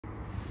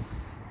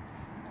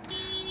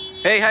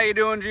Hey, how you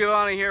doing?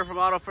 Giovanni here from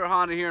Auto for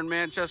Honda here in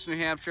Manchester, New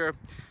Hampshire.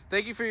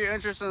 Thank you for your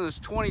interest in this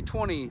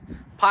 2020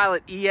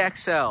 Pilot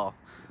EXL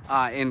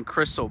in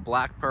crystal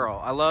black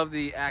pearl. I love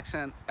the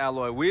accent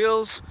alloy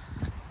wheels.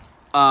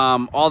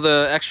 All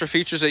the extra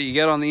features that you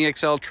get on the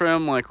EXL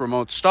trim, like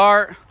remote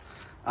start,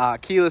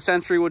 keyless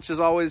entry, which is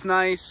always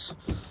nice,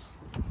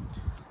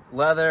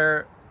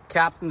 leather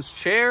captain's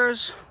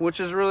chairs,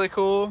 which is really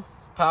cool,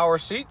 power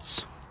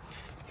seats,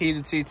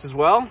 heated seats as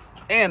well,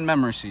 and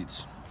memory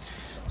seats.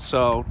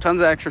 So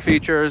tons of extra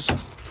features.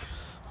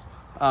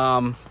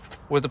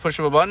 With the push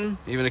of a button,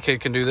 even a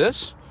kid can do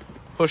this.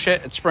 Push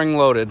it, it's spring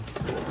loaded,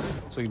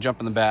 so you can jump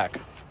in the back.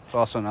 It's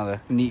also another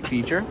neat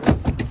feature.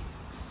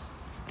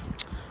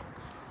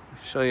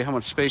 Show you how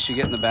much space you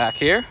get in the back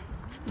here.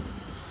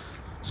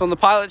 So on the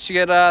Pilots, you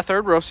get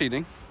third row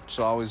seating, which is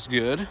always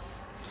good.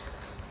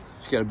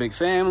 If you got a big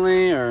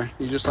family, or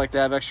you just like to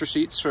have extra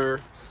seats for,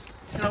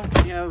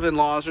 you have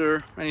in-laws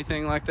or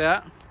anything like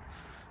that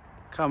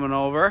coming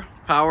over.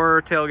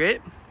 Power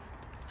tailgate.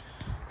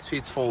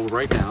 Seats fold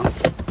right down.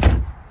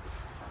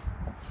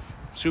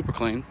 Super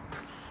clean.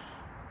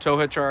 Tow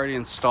hitch already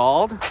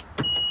installed.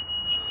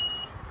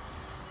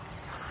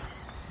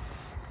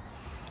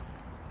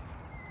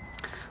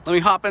 Let me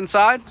hop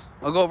inside.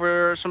 I'll go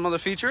over some other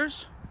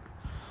features.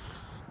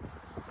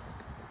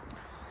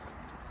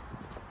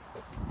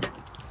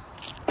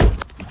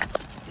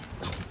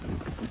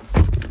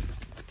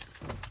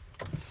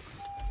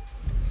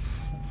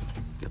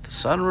 Get the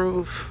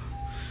sunroof.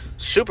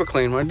 Super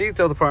clean. My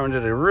detail department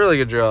did a really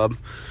good job.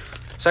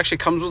 This actually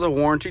comes with a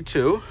warranty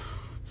too,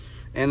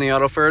 and the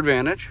Auto Fair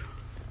Advantage.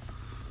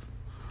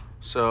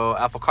 So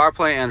Apple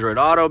CarPlay, Android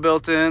Auto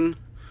built in,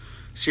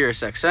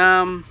 Sirius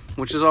XM,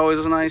 which is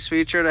always a nice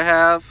feature to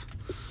have.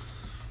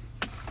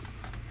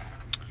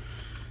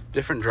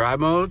 Different drive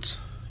modes.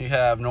 You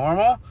have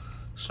normal,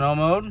 snow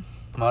mode,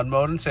 mud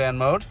mode, and sand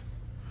mode.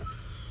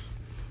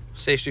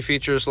 Safety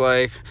features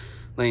like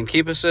lane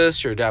keep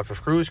assist, your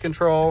adaptive cruise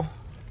control.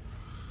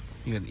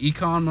 You have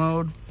econ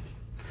mode.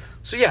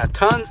 So yeah,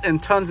 tons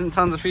and tons and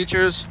tons of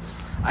features.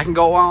 I can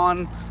go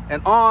on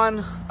and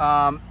on.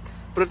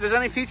 But if there's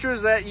any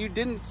features that you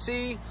didn't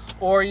see,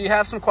 or you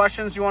have some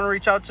questions, you want to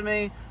reach out to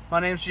me, my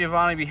name's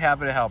Giovanni. Be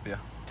happy to help you.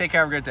 Take care.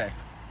 Have a good day.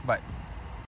 Bye.